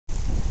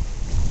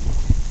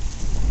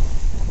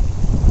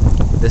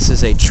This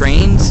is a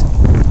trains,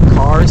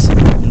 cars,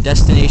 and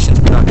destinations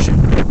production.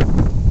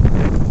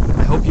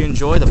 I hope you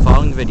enjoy the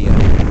following video.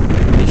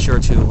 Be sure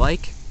to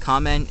like,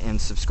 comment, and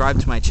subscribe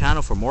to my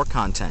channel for more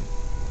content.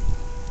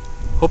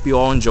 Hope you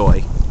all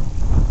enjoy.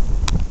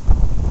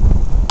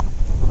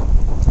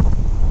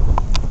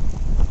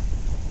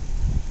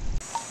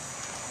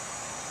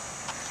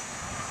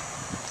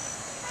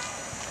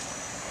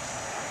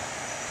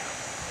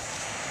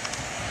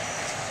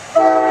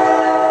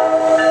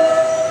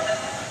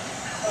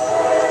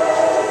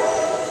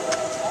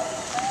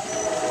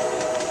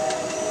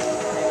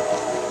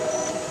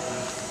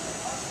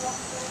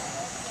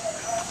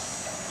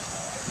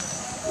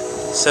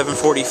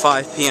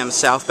 "7:45 p.m.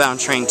 southbound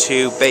train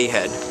to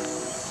Bayhead."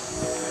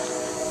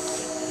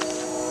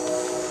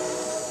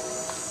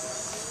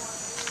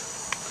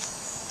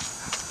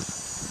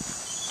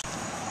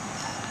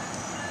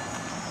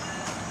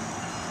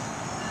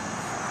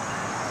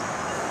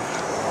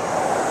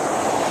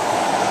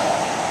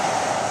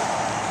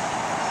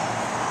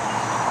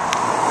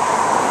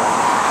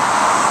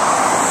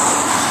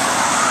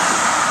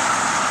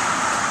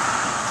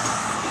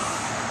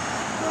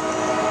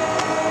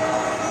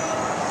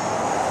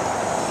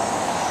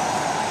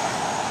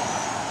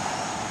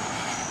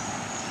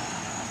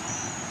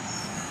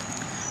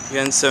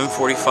 Again,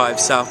 7:45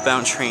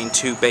 southbound train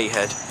to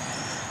Bayhead.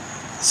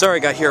 Sorry I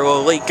got here a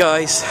little late,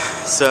 guys,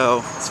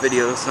 so this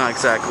video is not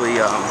exactly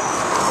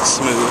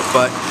smooth,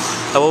 but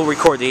I will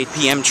record the 8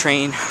 p.m.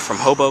 train from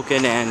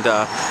Hoboken, and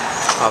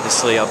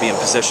obviously I'll be in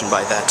position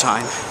by that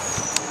time.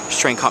 This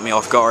train caught me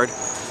off guard.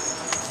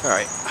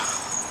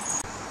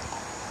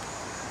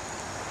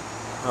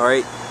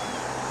 Alright,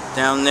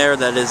 down there,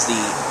 that is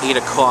the 8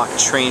 o'clock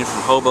train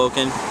from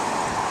Hoboken.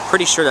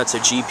 Pretty sure that's a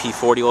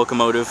GP40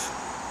 locomotive.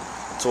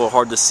 It's a little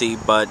hard to see,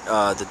 but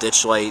the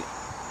ditch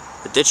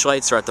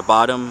lights are at the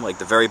bottom, like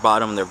the very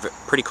bottom. They're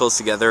pretty close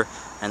together,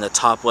 and the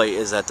top light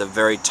is at the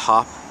very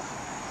top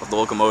of the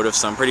locomotive,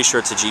 so I'm pretty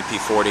sure it's a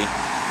GP40.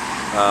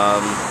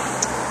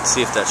 Let's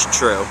see if that's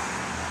true.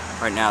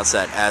 Right now it's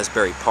at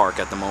Asbury Park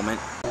at the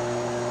moment.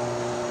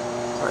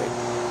 Right,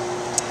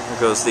 there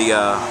goes the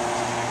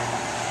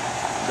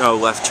no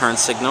left turn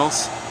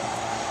signals.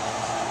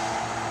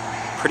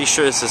 Pretty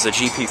sure this is a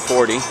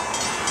GP40.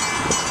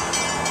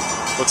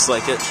 Looks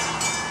like it.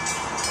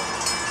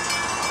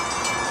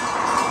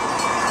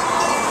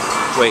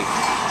 Wait,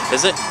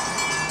 is it?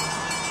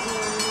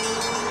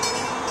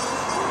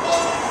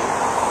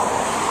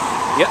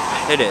 Yep,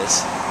 it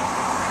is.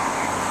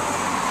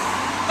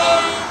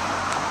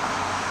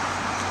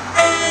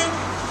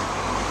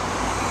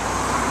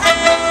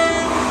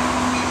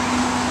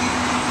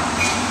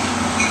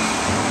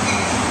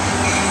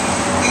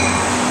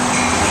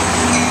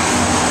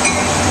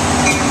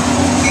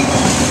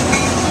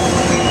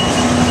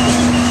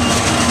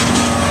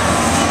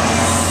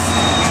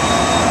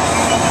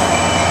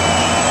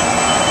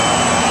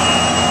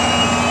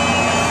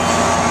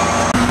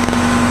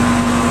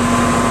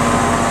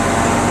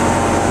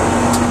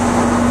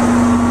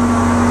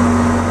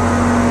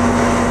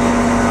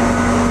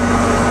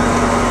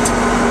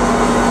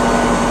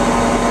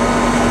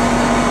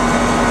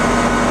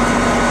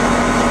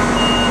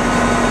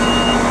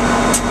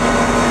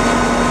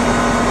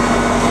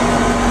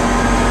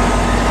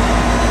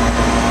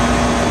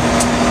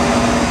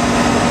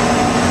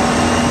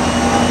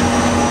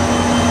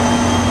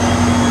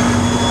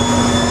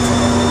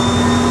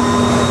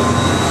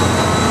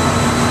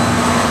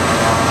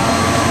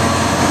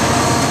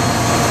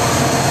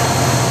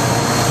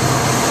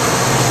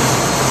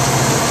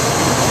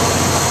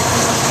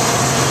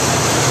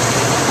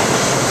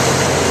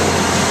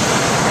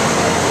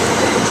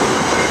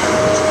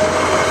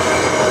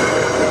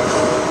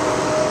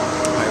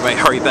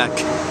 Hurry back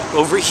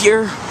over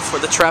here for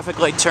the traffic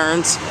light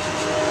turns.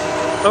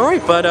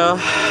 Alright, but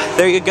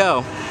there you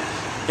go.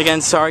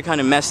 Again, sorry I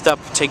kind of messed up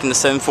taking the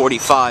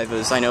 7:45,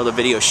 as I know the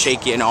video's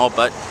shaky and all,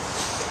 but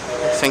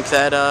I think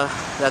that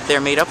that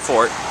there made up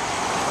for it.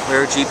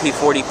 We're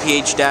GP40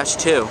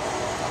 PH-2.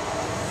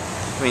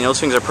 I mean, those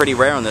things are pretty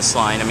rare on this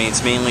line. I mean,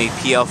 it's mainly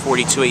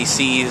PL42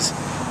 ACs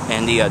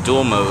and the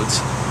dual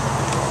modes.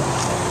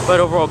 But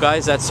overall,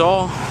 guys, that's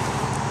all.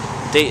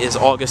 Date is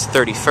August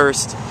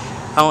 31st.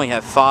 I only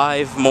have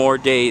 5 more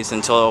days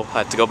until I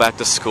have to go back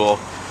to school.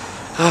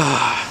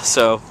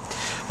 So,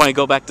 when I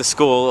go back to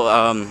school,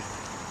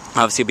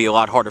 obviously it'll be a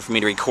lot harder for me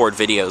to record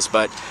videos,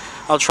 but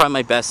I'll try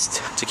my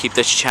best to keep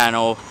this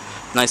channel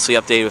nicely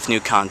updated with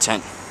new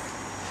content.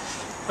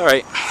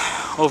 Alright,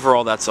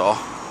 overall that's all.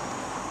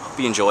 Hope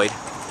you enjoyed.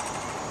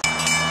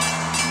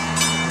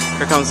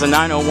 Here comes the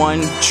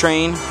 901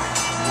 train.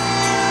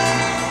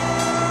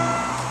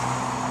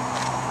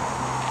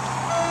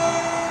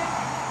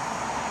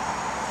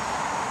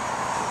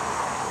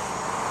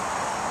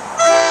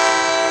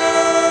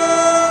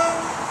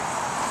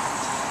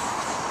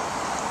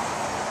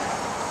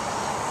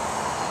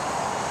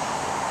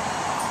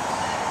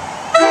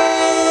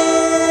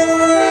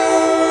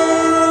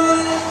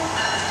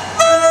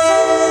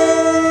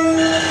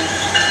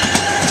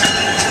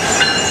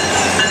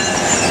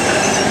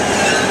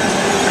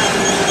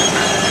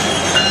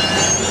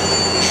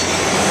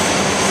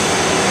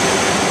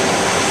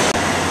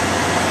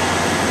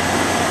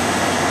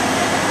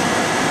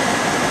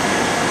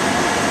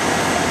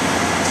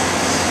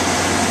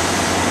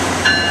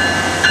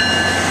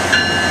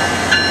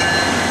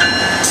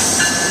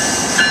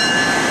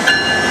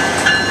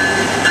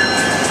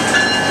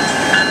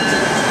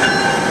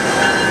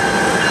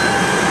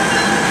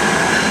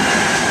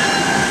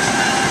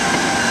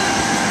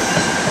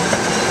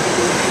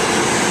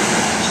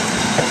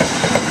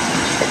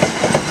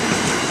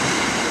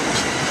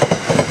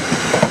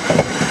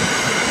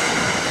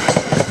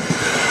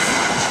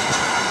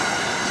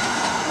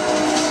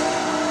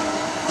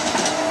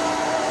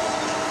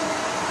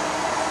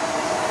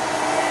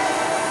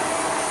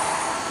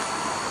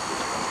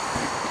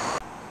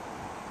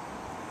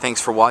 Thanks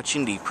for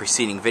watching the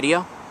preceding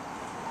video.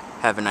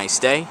 Have a nice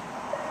day.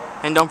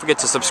 And don't forget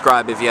to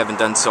subscribe if you haven't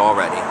done so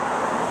already.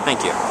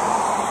 Thank you.